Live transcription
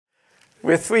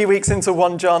We're 3 weeks into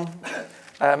 1 John,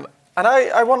 and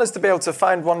I want us to be able to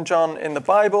find 1 John in the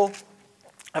Bible.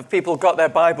 Have people got their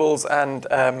Bibles and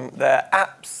their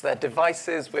apps, their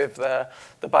devices with the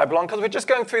Bible on? Because we're just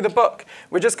going through the book.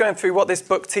 We're just going through what this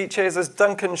book teaches. As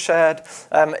Duncan shared,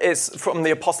 it's from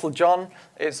the Apostle John.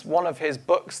 It's one of his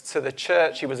books to the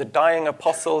church. He was a dying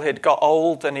apostle. He'd got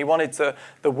old, and he wanted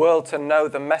the world to know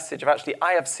the message of actually,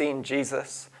 I have seen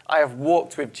Jesus. I have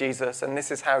walked with Jesus, and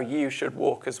this is how you should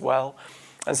walk as well.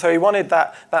 And so he wanted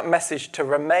that message to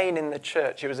remain in the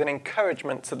church. It was an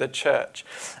encouragement to the church.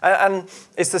 And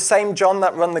it's the same John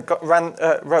that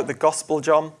wrote the Gospel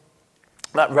John,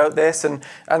 that wrote this. And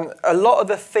a lot of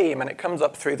the theme, and it comes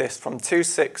up through this from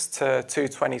 2:6 to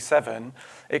 2:27,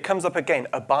 it comes up again,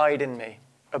 abide in me,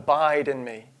 abide in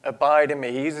me, abide in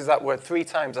me. He uses that word 3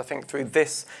 times, I think, through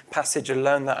this passage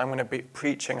alone that I'm going to be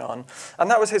preaching on. And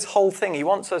that was his whole thing. He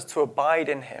wants us to abide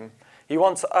in him. He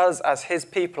wants us as his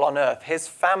people on earth, his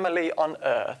family on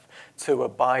earth, to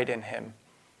abide in him.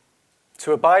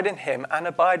 To abide in him and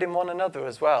abide in one another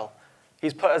as well.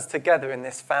 He's put us together in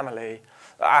this family.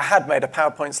 I had made a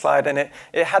PowerPoint slide and it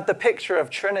had the picture of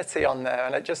Trinity on there,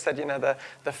 and it just said,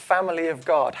 the family of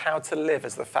God, how to live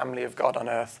as the family of God on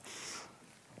earth.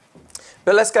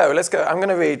 But let's go. I'm going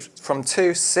to read from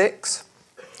 2:6.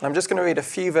 I'm just going to read a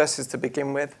few verses to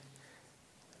begin with.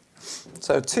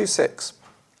 So 2:6.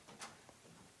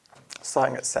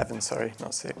 Starting at 7, sorry,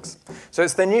 not 6. So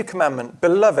it's the new commandment.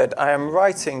 Beloved, I am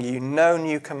writing you no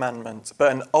new commandment,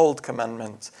 but an old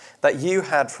commandment that you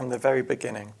had from the very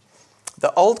beginning.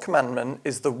 The old commandment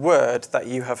is the word that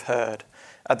you have heard.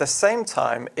 At the same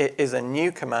time, it is a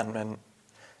new commandment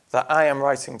that I am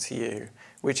writing to you,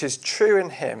 which is true in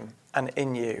him and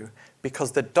in you,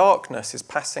 because the darkness is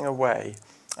passing away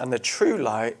and the true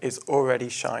light is already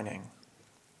shining.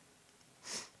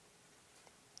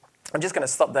 I'm just going to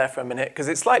stop there for a minute because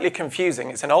it's slightly confusing.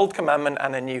 It's an old commandment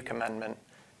and a new commandment.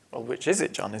 Well, which is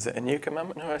it, John? Is it a new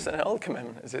commandment or is it an old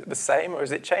commandment? Is it the same or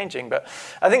is it changing? But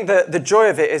I think the joy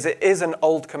of it is an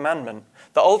old commandment.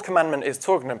 The old commandment is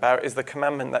talking about is the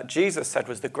commandment that Jesus said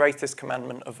was the greatest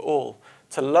commandment of all.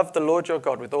 To love the Lord your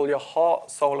God with all your heart,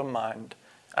 soul and mind,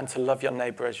 and to love your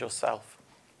neighbour as yourself.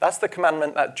 That's the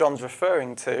commandment that John's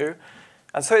referring to.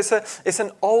 And so it's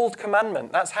an old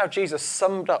commandment. That's how Jesus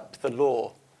summed up the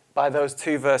law. By those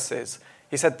 2 verses.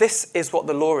 He said, this is what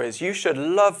the law is. You should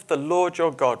love the Lord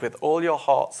your God with all your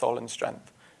heart, soul, and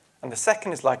strength. And the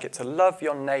second is like it, to love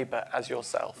your neighbour as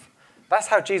yourself. That's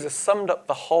how Jesus summed up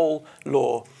the whole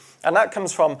law. And that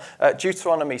comes from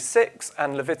Deuteronomy 6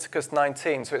 and Leviticus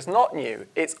 19. So it's not new,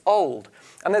 it's old.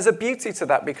 And there's a beauty to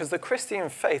that because the Christian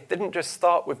faith didn't just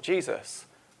start with Jesus.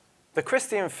 The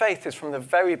Christian faith is from the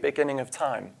very beginning of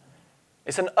time.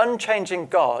 It's an unchanging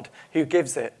God who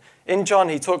gives it. In John,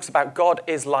 he talks about God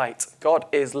is light, God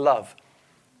is love.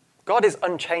 God is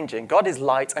unchanging, God is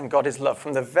light, and God is love.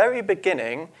 From the very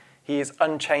beginning, he is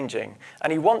unchanging.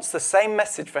 And he wants the same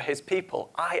message for his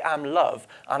people. I am love,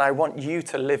 and I want you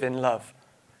to live in love.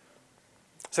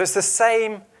 So it's the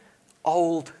same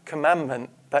old commandment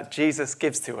that Jesus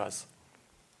gives to us.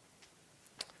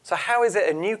 So how is it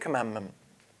a new commandment?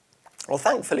 Well,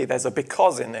 thankfully, there's a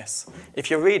because in this. If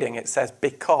you're reading, it says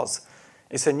because.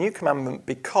 It's a new commandment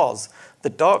because the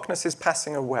darkness is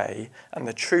passing away and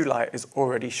the true light is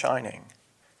already shining.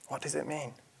 What does it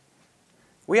mean?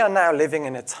 We are now living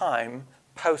in a time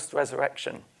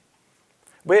post-resurrection.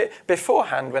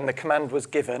 Beforehand, when the command was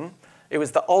given, it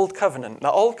was the old covenant.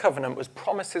 The old covenant was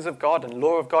promises of God and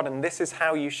law of God, and this is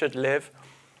how you should live.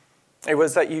 It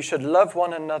was that you should love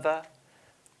one another.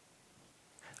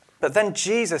 But then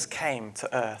Jesus came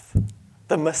to earth.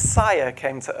 The Messiah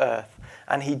came to earth.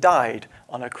 And he died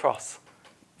on a cross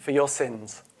for your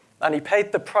sins. And he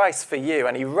paid the price for you.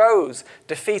 And he rose,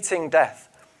 defeating death.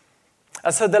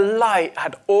 And so the light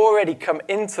had already come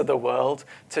into the world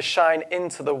to shine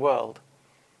into the world.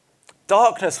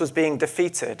 Darkness was being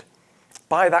defeated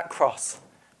by that cross.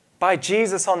 By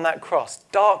Jesus on that cross,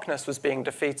 darkness was being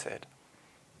defeated.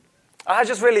 I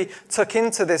just really took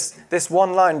into this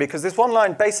one line because this one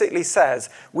line basically says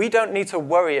we don't need to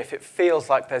worry if it feels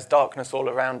like there's darkness all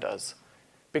around us.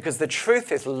 Because the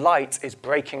truth is light is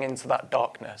breaking into that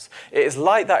darkness. It is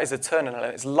light that is eternal, and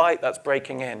it's light that's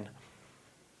breaking in.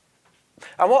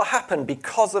 And what happened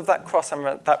because of that cross and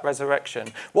that resurrection,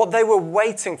 what they were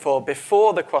waiting for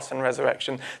before the cross and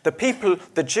resurrection,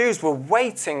 the Jews were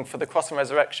waiting for the cross and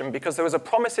resurrection because there was a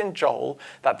promise in Joel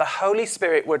that the Holy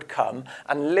Spirit would come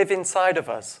and live inside of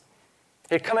us.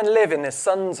 He'd come and live in his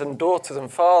sons and daughters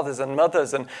and fathers and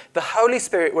mothers, and the Holy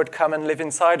Spirit would come and live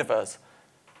inside of us.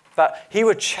 that he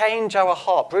would change our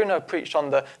heart. Bruno preached on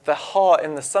the heart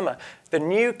in the summer. The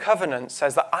new covenant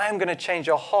says that I am going to change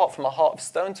your heart from a heart of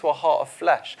stone to a heart of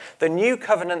flesh. The new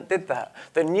covenant did that.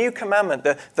 The new commandment,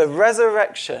 the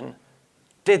resurrection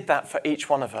did that for each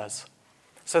one of us.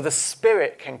 So the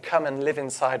Spirit can come and live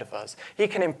inside of us. He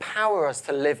can empower us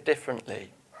to live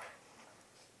differently.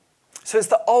 So it's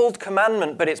the old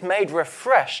commandment, but it's made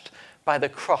refreshed by the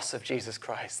cross of Jesus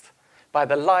Christ, by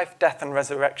the life, death, and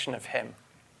resurrection of him.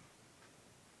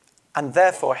 And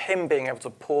therefore, him being able to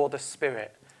pour the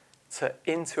Spirit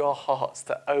into our hearts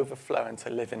to overflow and to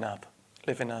live in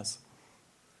us.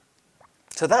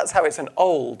 So that's how it's an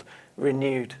old,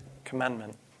 renewed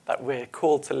commandment that we're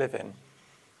called to live in.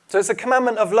 So it's a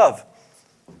commandment of love.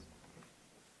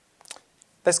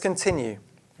 Let's continue.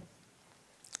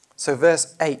 So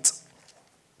verse 8.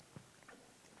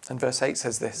 And verse 8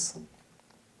 says this.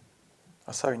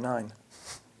 9.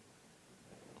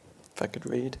 If I could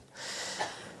read.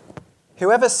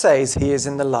 Whoever says he is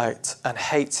in the light and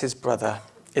hates his brother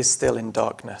is still in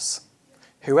darkness.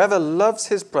 Whoever loves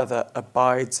his brother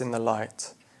abides in the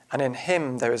light, and in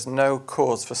him there is no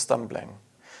cause for stumbling.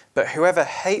 But whoever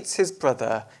hates his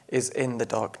brother is in the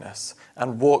darkness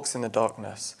and walks in the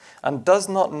darkness and does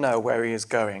not know where he is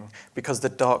going because the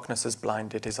darkness has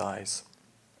blinded his eyes.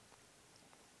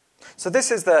 So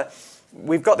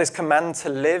we've got this command to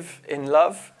live in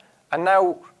love, and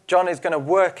now John is going to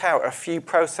work out a few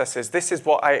processes. This is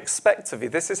what I expect of you.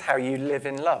 This is how you live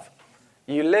in love.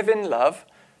 You live in love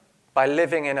by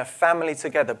living in a family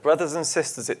together. Brothers and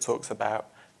sisters, it talks about.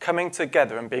 Coming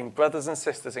together and being brothers and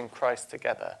sisters in Christ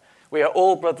together. We are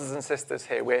all brothers and sisters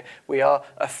here. We are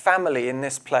a family in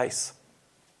this place.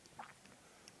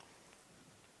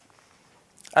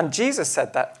 And Jesus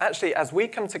said that actually as we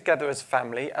come together as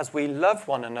family, as we love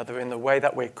one another in the way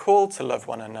that we're called to love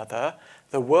one another,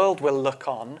 the world will look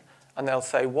on and they'll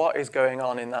say, what is going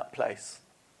on in that place?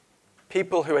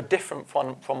 People who are different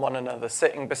from one another,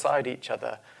 sitting beside each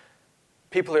other.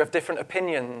 People who have different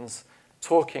opinions,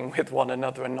 talking with one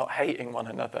another and not hating one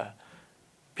another.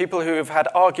 People who have had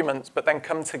arguments but then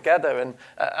come together and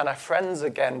are friends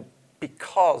again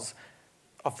because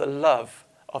of the love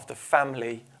of the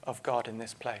family of God in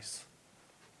this place.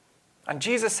 And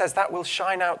Jesus says that will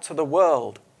shine out to the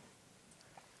world.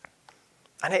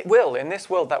 And it will, in this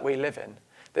world that we live in,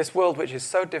 this world which is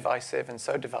so divisive and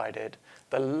so divided,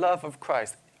 the love of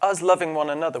Christ, us loving one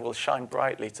another, will shine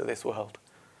brightly to this world.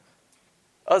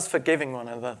 Us forgiving one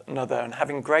another and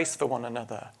having grace for one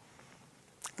another.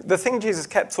 The thing Jesus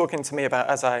kept talking to me about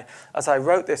as I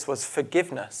wrote this was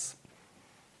forgiveness.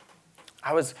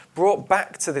 I was brought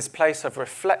back to this place of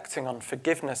reflecting on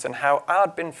forgiveness and how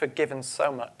I'd been forgiven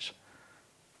so much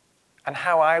and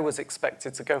how I was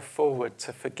expected to go forward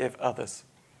to forgive others.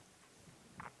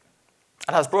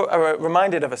 And I was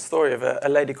reminded of a story of a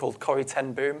lady called Corrie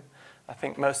ten Boom. I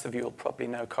think most of you will probably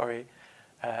know Corrie.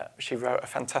 She wrote a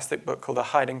fantastic book called The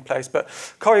Hiding Place. But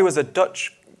Corrie was a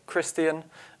Dutch Christian.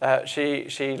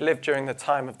 She lived during the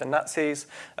time of the Nazis.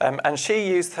 And she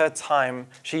used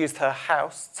her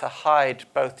house to hide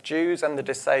both Jews and the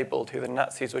disabled who the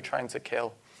Nazis were trying to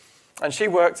kill. And she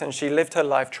worked and she lived her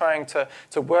life trying to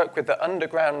work with the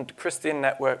underground Christian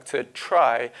network to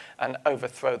try and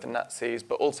overthrow the Nazis,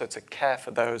 but also to care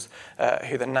for those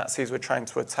who the Nazis were trying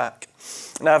to attack.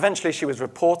 Now, eventually she was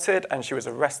reported and she was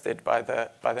arrested by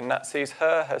the Nazis.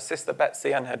 Her sister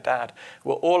Betsy and her dad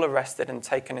were all arrested and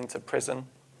taken into prison.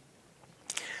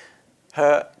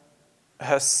 Her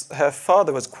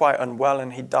father was quite unwell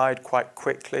and he died quite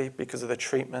quickly because of the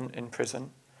treatment in prison.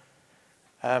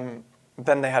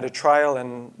 Then they had a trial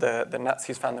and the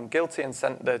Nazis found them guilty and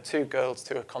sent the two girls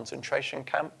to a concentration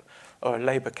camp or a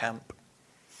labor camp.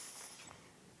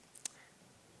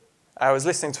 I was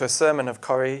listening to a sermon of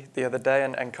Corrie the other day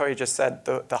and Corrie just said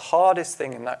the hardest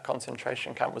thing in that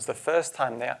concentration camp was the first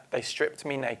time they stripped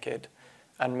me naked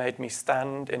and made me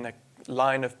stand in a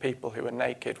line of people who were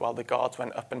naked while the guards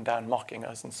went up and down mocking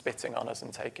us and spitting on us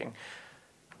and taking.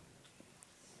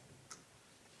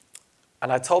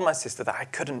 And I told my sister that I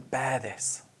couldn't bear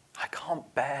this. I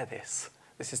can't bear this.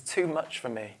 This is too much for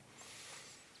me.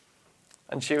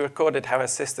 And she recorded how her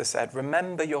sister said,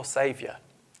 remember your Saviour.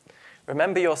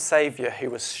 Remember your Saviour who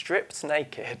was stripped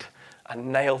naked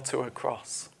and nailed to a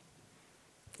cross.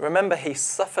 Remember he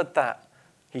suffered that.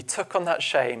 He took on that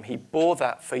shame. He bore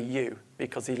that for you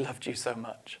because he loved you so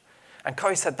much. And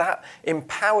Corrie said that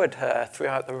empowered her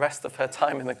throughout the rest of her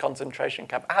time in the concentration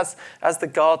camp. As the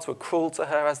guards were cruel to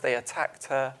her, as they attacked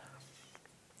her,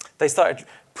 they started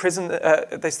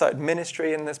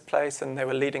ministry in this place and they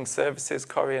were leading services,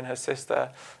 Corrie and her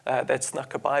sister. They'd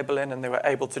snuck a Bible in and they were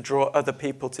able to draw other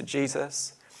people to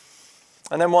Jesus.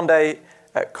 And then one day,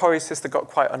 Corrie's sister got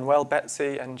quite unwell,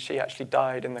 Betsy, and she actually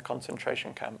died in the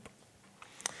concentration camp.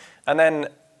 And then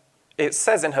it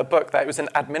says in her book that it was an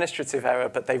administrative error,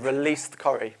 but they released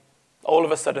Corrie. All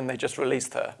of a sudden, they just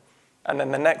released her. And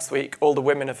then the next week, all the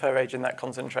women of her age in that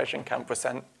concentration camp were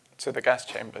sent to the gas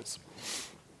chambers.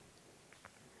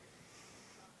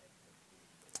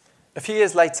 A few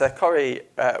years later, Corrie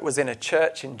was in a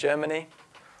church in Germany,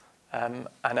 and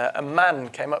a man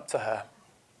came up to her.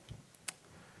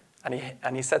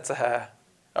 And he said to her,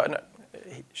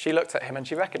 she looked at him and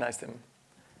she recognized him.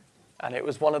 And it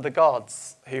was one of the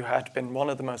guards who had been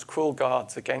one of the most cruel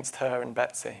guards against her and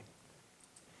Betsy.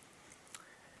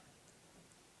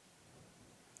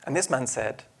 And this man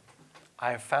said,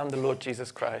 I have found the Lord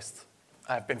Jesus Christ.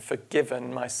 I have been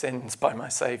forgiven my sins by my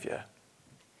Saviour.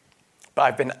 But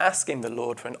I've been asking the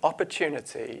Lord for an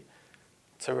opportunity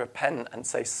to repent and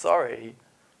say sorry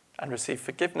and receive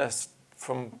forgiveness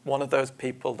from one of those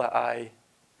people that I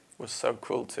was so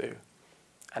cruel to.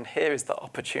 And here is the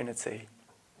opportunity.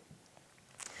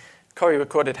 Corrie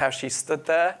recorded how she stood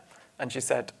there and she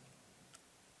said,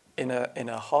 in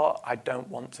her heart, I don't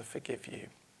want to forgive you.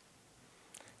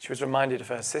 She was reminded of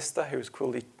her sister who was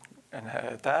cruelly, and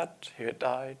her dad who had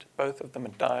died. Both of them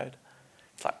had died.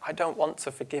 It's like, I don't want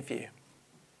to forgive you.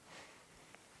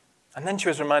 And then she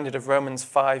was reminded of Romans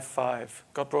 5:5.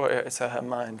 God brought it to her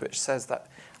mind, which says that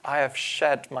I have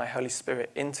shed my Holy Spirit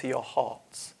into your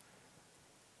hearts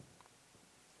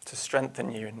to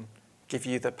strengthen you and give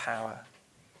you the power.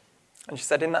 And she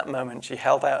said in that moment, she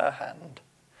held out her hand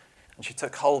and she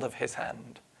took hold of his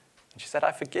hand. And she said,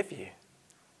 I forgive you.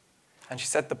 And she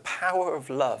said the power of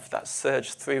love that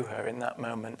surged through her in that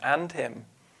moment and him,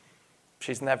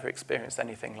 she's never experienced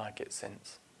anything like it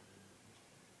since.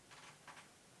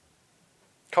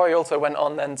 Corrie also went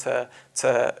on then to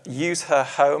use her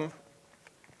home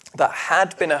that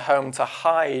had been a home to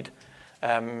hide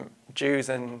Jews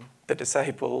and the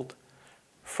disabled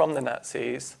from the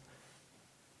Nazis.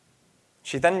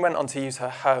 She then went on to use her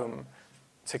home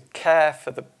to care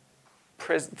for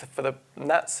the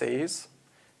Nazis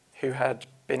who had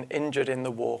been injured in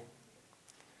the war.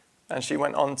 And she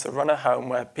went on to run a home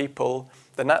where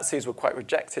the Nazis were quite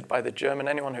rejected by the German.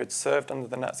 Anyone who had served under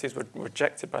the Nazis were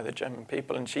rejected by the German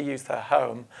people. And she used her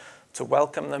home to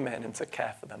welcome them in and to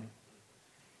care for them.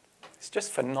 It's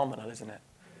just phenomenal, isn't it?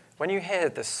 When you hear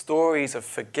the stories of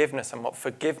forgiveness and what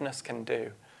forgiveness can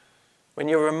do, when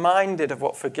you're reminded of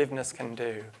what forgiveness can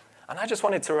do, and I just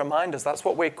wanted to remind us that's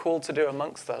what we're called to do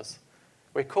amongst us.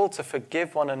 We're called to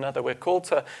forgive one another. We're called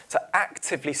to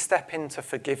actively step into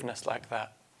forgiveness like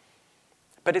that.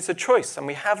 But it's a choice, and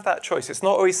we have that choice. It's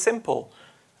not always simple.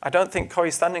 I don't think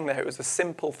Corrie standing there, it was a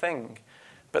simple thing.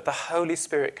 But the Holy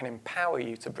Spirit can empower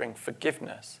you to bring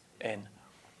forgiveness in.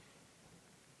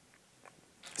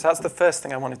 So that's the first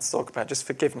thing I wanted to talk about, just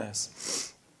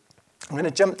forgiveness. I'm going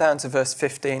to jump down to verse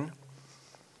 15.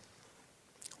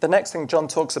 The next thing John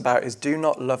talks about is do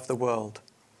not love the world.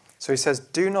 So he says,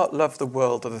 do not love the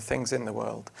world or the things in the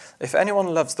world. If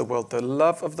anyone loves the world, the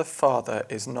love of the Father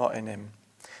is not in him.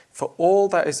 For all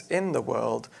that is in the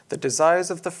world, the desires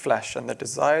of the flesh and the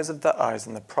desires of the eyes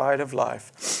and the pride of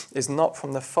life, is not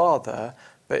from the Father,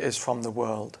 but is from the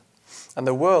world. And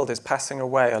the world is passing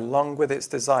away along with its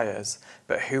desires,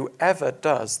 but whoever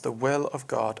does the will of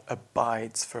God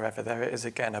abides forever. There it is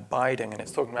again, abiding. And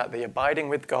it's talking about the abiding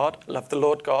with God. Love the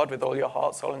Lord God with all your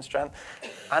heart, soul, and strength.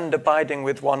 And abiding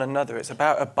with one another. It's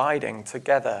about abiding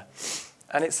together.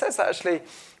 And it says that actually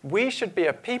we should be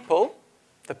a people,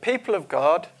 the people of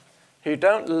God, who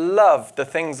don't love the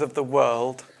things of the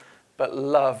world, but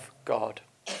love God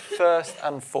first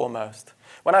and foremost.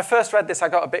 When I first read this, I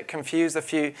got a bit confused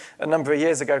a number of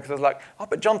years ago because I was like,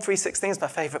 but John 3:16 is my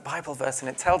favorite Bible verse, and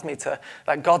it tells me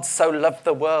that God so loved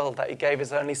the world that he gave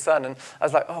his only son. And I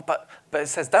was like, but it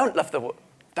says don't love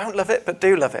it, but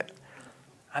do love it.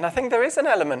 And I think there is an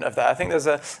element of that. I think there's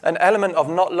an element of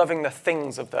not loving the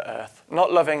things of the earth,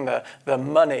 not loving the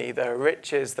money, the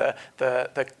riches, the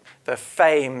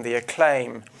fame, the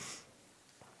acclaim,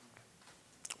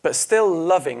 but still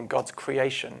loving God's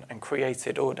creation and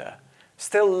created order.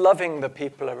 Still loving the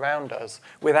people around us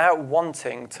without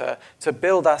wanting to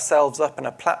build ourselves up in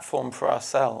a platform for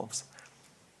ourselves.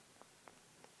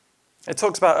 It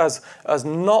talks about us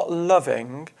not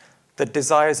loving the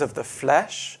desires of the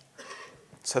flesh,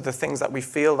 so the things that we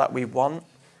feel that we want.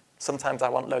 Sometimes I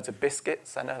want loads of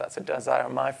biscuits. I know that's a desire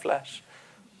of my flesh.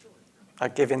 I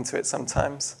give into it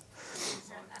sometimes.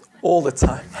 All the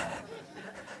time.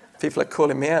 People are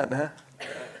calling me out now.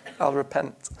 I'll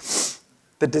repent.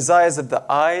 The desires of the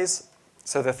eyes,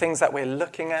 so the things that we're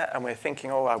looking at and we're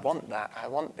thinking, I want that, I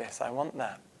want this, I want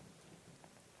that.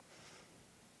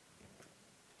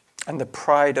 and the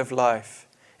pride of life.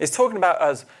 It's talking about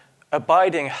us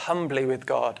abiding humbly with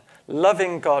God,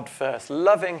 loving God first,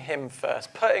 loving him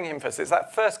first, putting him first. It's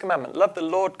that first commandment, love the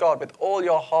Lord God with all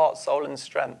your heart, soul, and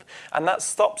strength. And that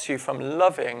stops you from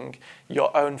loving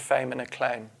your own fame and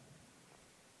acclaim.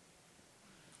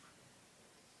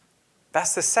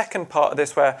 That's the second part of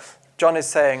this where John is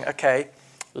saying, okay,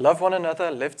 love one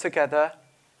another, live together.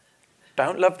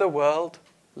 Don't love the world.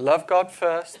 Love God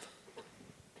first.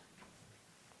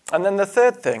 And then the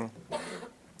third thing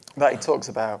that he talks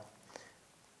about,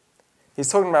 he's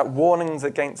talking about warnings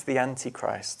against the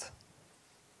Antichrist.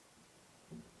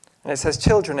 And it says,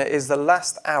 children, it is the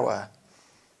last hour.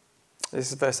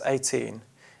 This is verse 18.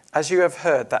 As you have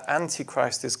heard that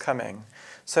Antichrist is coming,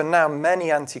 so now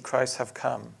many Antichrists have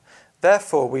come.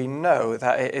 Therefore we know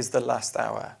that it is the last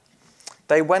hour.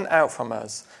 They went out from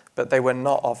us, but they were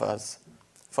not of us.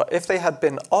 For if they had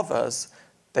been of us,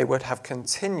 they would have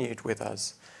continued with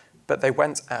us. But they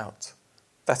went out,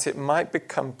 that it might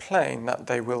become plain that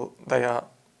they are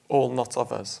all not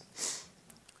of us.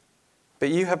 But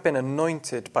you have been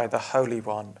anointed by the Holy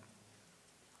One,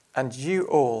 and you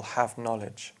all have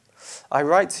knowledge. I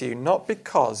write to you not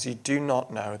because you do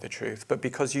not know the truth, but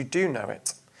because you do know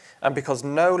it, and because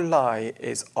no lie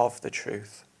is of the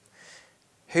truth.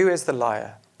 Who is the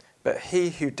liar? But he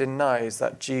who denies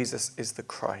that Jesus is the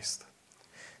Christ.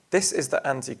 This is the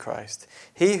Antichrist,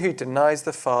 he who denies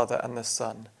the Father and the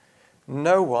Son.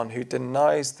 No one who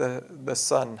denies the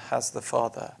Son has the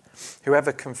Father.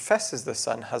 Whoever confesses the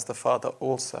Son has the Father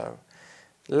also.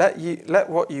 Let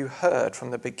what you heard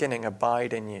from the beginning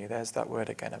abide in you. There's that word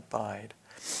again, abide.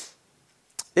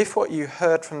 If what you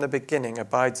heard from the beginning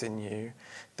abides in you,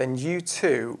 then you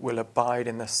too will abide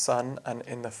in the Son and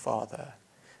in the Father.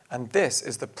 And this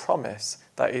is the promise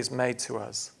that is made to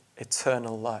us,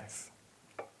 eternal life.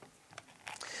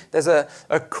 There's a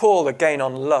call again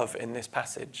on love in this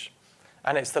passage,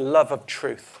 and it's the love of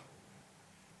truth.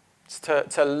 It's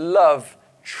to love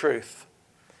truth.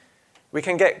 We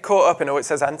can get caught up in, it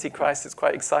says Antichrist, it's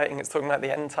quite exciting, it's talking about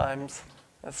the end times.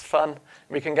 That's fun.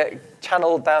 We can get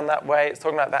channeled down that way. It's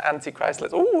talking about that Antichrist.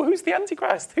 Who's the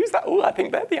Antichrist? Who's that? I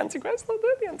think they're the Antichrist. They're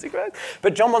the Antichrist.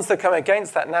 But John wants to come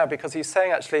against that now because he's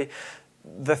saying actually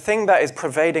the thing that is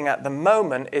pervading at the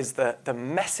moment is the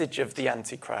message of the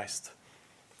Antichrist.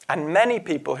 And many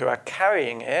people who are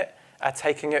carrying it are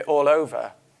taking it all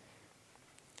over.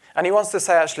 And he wants to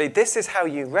say actually this is how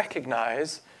you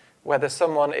recognize whether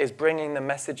someone is bringing the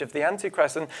message of the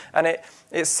Antichrist. And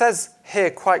it says here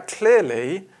quite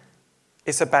clearly,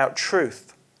 it's about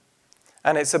truth.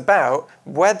 And it's about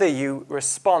whether you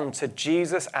respond to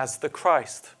Jesus as the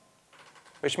Christ,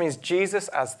 which means Jesus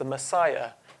as the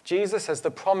Messiah, Jesus as the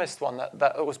promised one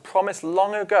that was promised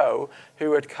long ago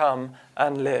who would come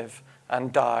and live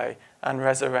and die and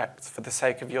resurrect for the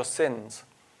sake of your sins.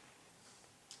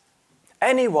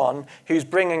 Anyone who's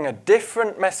bringing a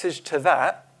different message to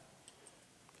that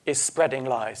is spreading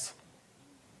lies,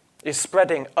 is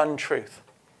spreading untruth,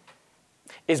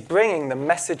 is bringing the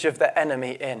message of the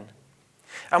enemy in.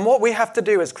 And what we have to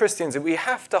do as Christians is we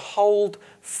have to hold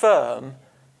firm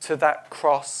to that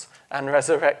cross and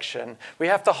resurrection. We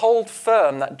have to hold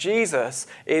firm that Jesus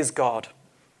is God,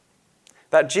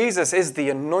 that Jesus is the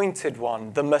anointed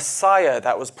one, the Messiah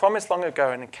that was promised long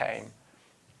ago and came.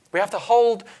 We have to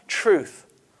hold truth.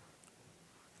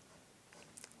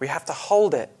 We have to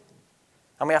hold it.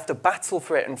 And we have to battle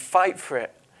for it and fight for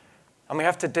it. And we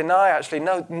have to deny, actually,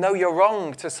 no, you're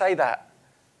wrong to say that.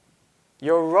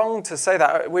 You're wrong to say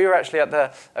that. We were actually at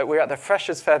the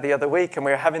Freshers Fair the other week, and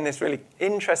we were having this really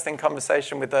interesting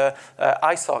conversation with the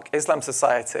ISOC, Islam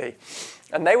Society.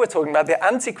 And they were talking about the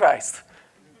Antichrist.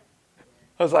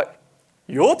 I was like,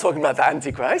 you're talking about the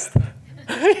Antichrist?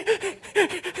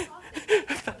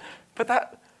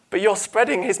 but you're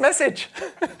spreading his message.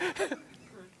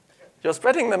 You're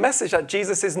spreading the message that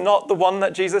Jesus is not the one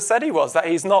that Jesus said he was, that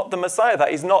he's not the Messiah,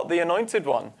 that he's not the anointed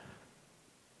one.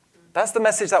 That's the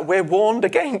message that we're warned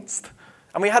against.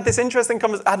 And we had this interesting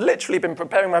conversation. I'd literally been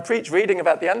preparing my preach, reading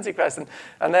about the Antichrist,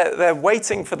 and they're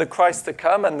waiting for the Christ to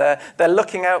come, and they're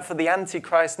looking out for the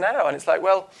Antichrist now. And it's like,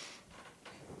 well,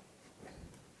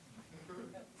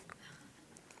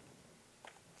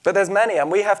 but there's many,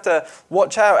 and we have to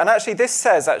watch out. And actually, this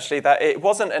says that it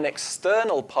wasn't an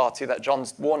external party that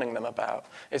John's warning them about.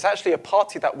 It's actually a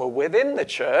party that were within the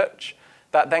church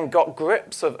that then got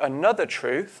grips of another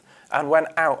truth and went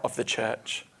out of the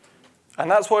church.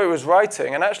 And that's what he was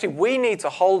writing. And actually, we need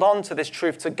to hold on to this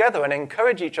truth together and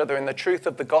encourage each other in the truth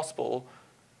of the gospel.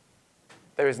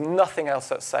 There is nothing else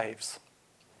that saves.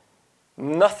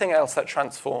 Nothing else that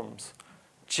transforms.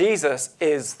 Jesus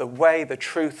is the way, the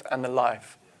truth, and the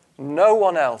life. No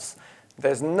one else.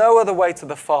 There's no other way to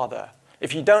the Father.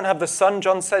 If you don't have the Son,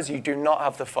 John says, you do not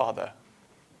have the Father.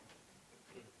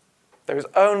 There is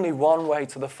only one way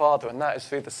to the Father, and that is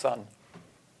through the Son.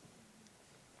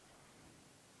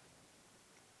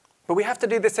 But we have to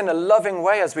do this in a loving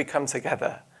way as we come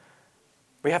together.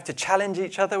 We have to challenge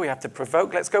each other. We have to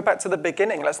provoke. Let's go back to the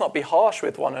beginning. Let's not be harsh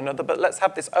with one another, but let's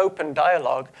have this open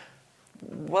dialogue.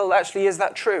 Well, actually, is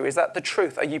that true? Is that the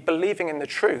truth? Are you believing in the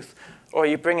truth, or are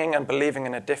you bringing and believing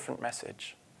in a different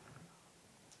message?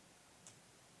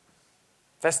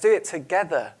 Let's do it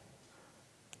together.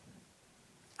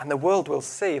 And the world will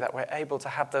see that we're able to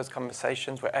have those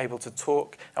conversations, we're able to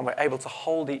talk, and we're able to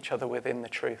hold each other within the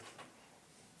truth.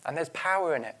 And there's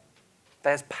power in it.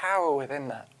 There's power within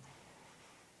that.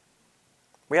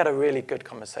 We had a really good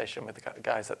conversation with the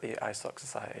guys at the ISOC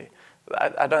Society.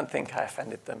 I don't think I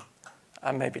offended them.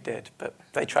 I maybe did, but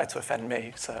they tried to offend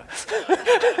me, so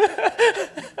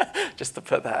just to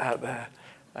put that out there.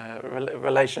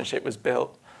 Relationship was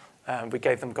built. We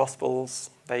gave them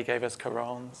Gospels. They gave us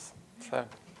Qurans. So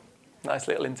nice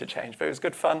little interchange, but it was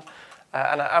good fun.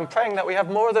 And I'm praying that we have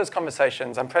more of those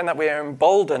conversations. I'm praying that we are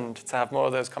emboldened to have more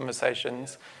of those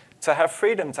conversations, to have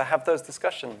freedom to have those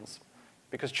discussions,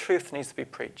 because truth needs to be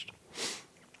preached.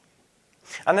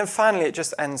 And then finally, it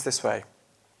just ends this way.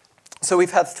 So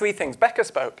we've had three things. Becca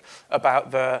spoke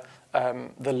about the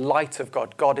light of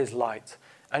God. God is light.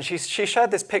 And she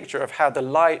shared this picture of how the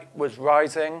light was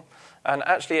rising. And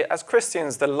actually, as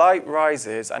Christians, the light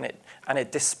rises and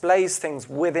it displays things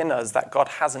within us that God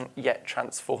hasn't yet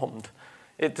transformed.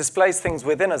 It displays things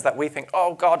within us that we think,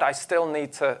 oh God, I still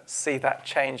need to see that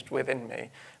changed within me.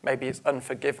 Maybe it's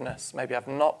unforgiveness. Maybe I've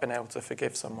not been able to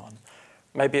forgive someone.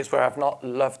 Maybe it's where I've not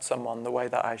loved someone the way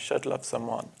that I should love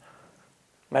someone.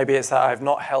 Maybe it's that I've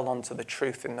not held on to the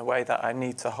truth in the way that I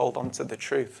need to hold on to the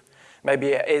truth. Maybe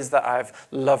it is that I've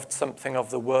loved something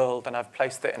of the world and I've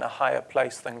placed it in a higher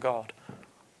place than God.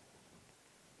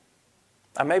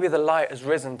 And maybe the light has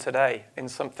risen today in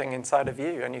something inside of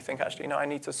you and you think, actually, no, I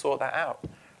need to sort that out.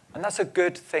 And that's a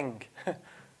good thing.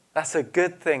 That's a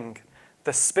good thing.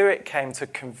 The Spirit came to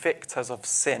convict us of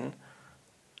sin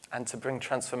and to bring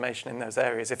transformation in those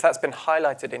areas. If that's been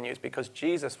highlighted in you, it's because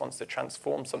Jesus wants to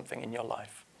transform something in your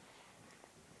life.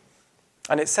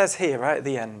 And it says here, right at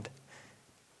the end,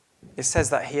 it says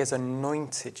that he has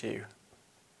anointed you.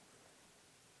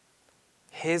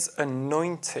 His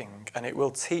anointing, and it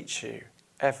will teach you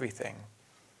everything.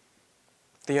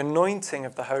 The anointing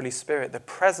of the Holy Spirit, the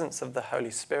presence of the Holy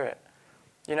Spirit.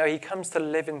 You know, he comes to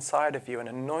live inside of you and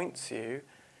anoints you.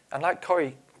 And like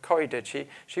Corrie did,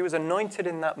 she was anointed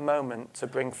in that moment to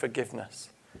bring forgiveness.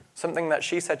 Something that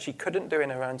she said she couldn't do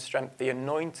in her own strength. The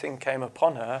anointing came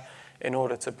upon her in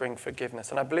order to bring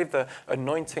forgiveness. And I believe the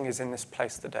anointing is in this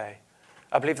place today.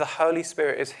 I believe the Holy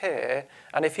Spirit is here.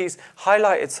 And if he's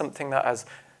highlighted something that has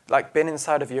like been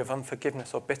inside of you of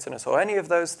unforgiveness or bitterness or any of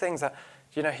those things that,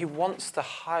 you know, he wants to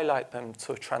highlight them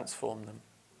to transform them.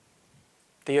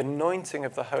 The anointing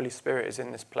of the Holy Spirit is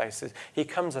in this place. He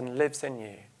comes and lives in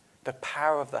you. The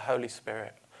power of the Holy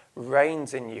Spirit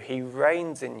reigns in you. He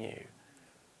reigns in you.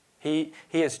 He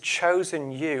has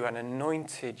chosen you and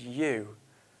anointed you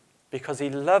because he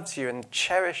loves you and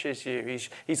cherishes you.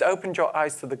 He's opened your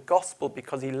eyes to the gospel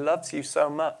because he loves you so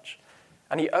much.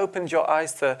 And he opens your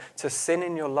eyes to sin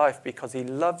in your life because he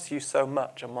loves you so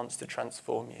much and wants to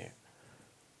transform you.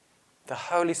 The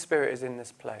Holy Spirit is in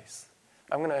this place.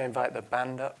 I'm going to invite the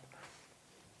band up.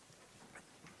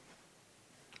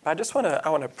 But I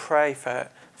want to pray for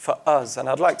us, and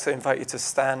I'd like to invite you to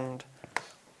stand.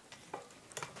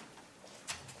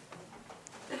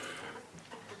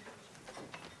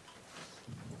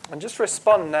 And just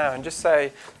respond now and just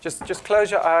say, just close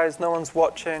your eyes, no one's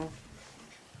watching.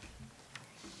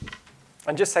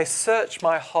 And just say, search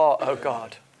my heart, O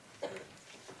God.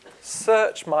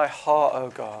 Search my heart, O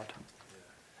God.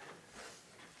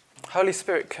 Holy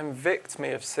Spirit, convict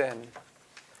me of sin.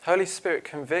 Holy Spirit,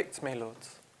 convict me, Lord.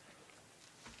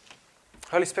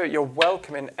 Holy Spirit, you're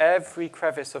welcome in every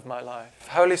crevice of my life.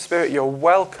 Holy Spirit, you're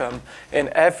welcome in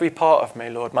every part of me,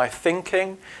 Lord. My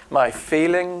thinking, my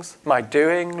feelings, my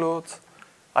doing, Lord.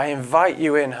 I invite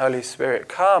you in, Holy Spirit.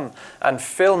 Come and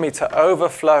fill me to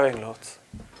overflowing, Lord.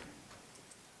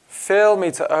 Fill me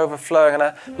to overflowing.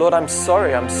 And Lord, I'm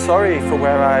sorry. I'm sorry for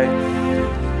where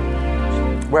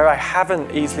I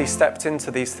haven't easily stepped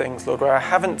into these things, Lord, where I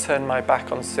haven't turned my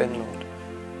back on sin, Lord.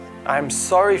 I'm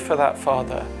sorry for that,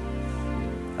 Father.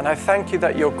 And I thank you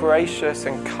that you're gracious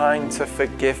and kind to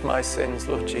forgive my sins,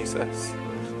 Lord Jesus.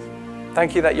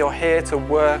 Thank you that you're here to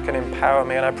work and empower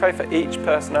me. And I pray for each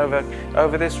person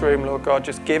over this room, Lord God,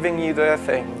 just giving you their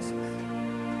things,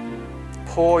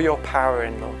 Pour your power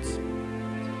in,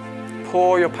 Lord.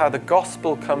 Pour your power. The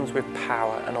gospel comes with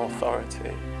power and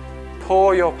authority.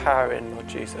 Pour your power in, Lord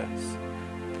Jesus.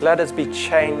 Let us be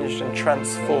changed and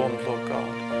transformed, Lord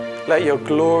God. Let your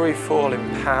glory fall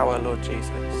in power, Lord Jesus.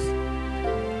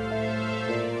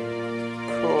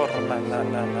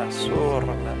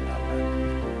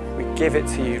 We give it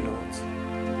to you,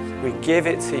 Lord. We give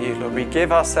it to you, Lord. We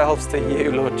give ourselves to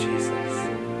you, Lord Jesus.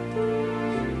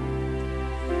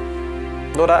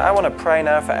 Lord, I want to pray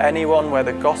now for anyone where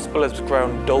the gospel has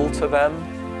grown dull to them.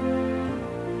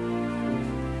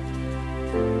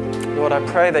 Lord, I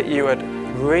pray that you would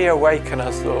reawaken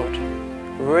us, Lord.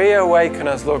 Reawaken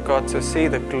us, Lord God, to see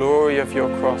the glory of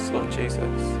your cross, Lord Jesus.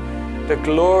 The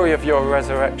glory of your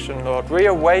resurrection, Lord.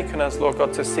 Reawaken us, Lord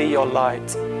God, to see your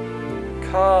light.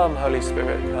 Come, Holy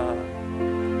Spirit, come.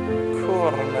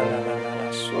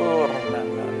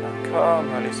 Come,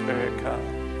 Holy Spirit,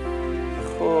 come.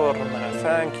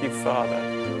 Thank you,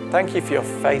 Father. Thank you for your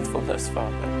faithfulness,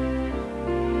 Father.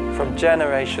 From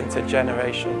generation to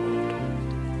generation,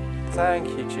 Lord. Thank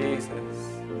you,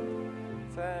 Jesus.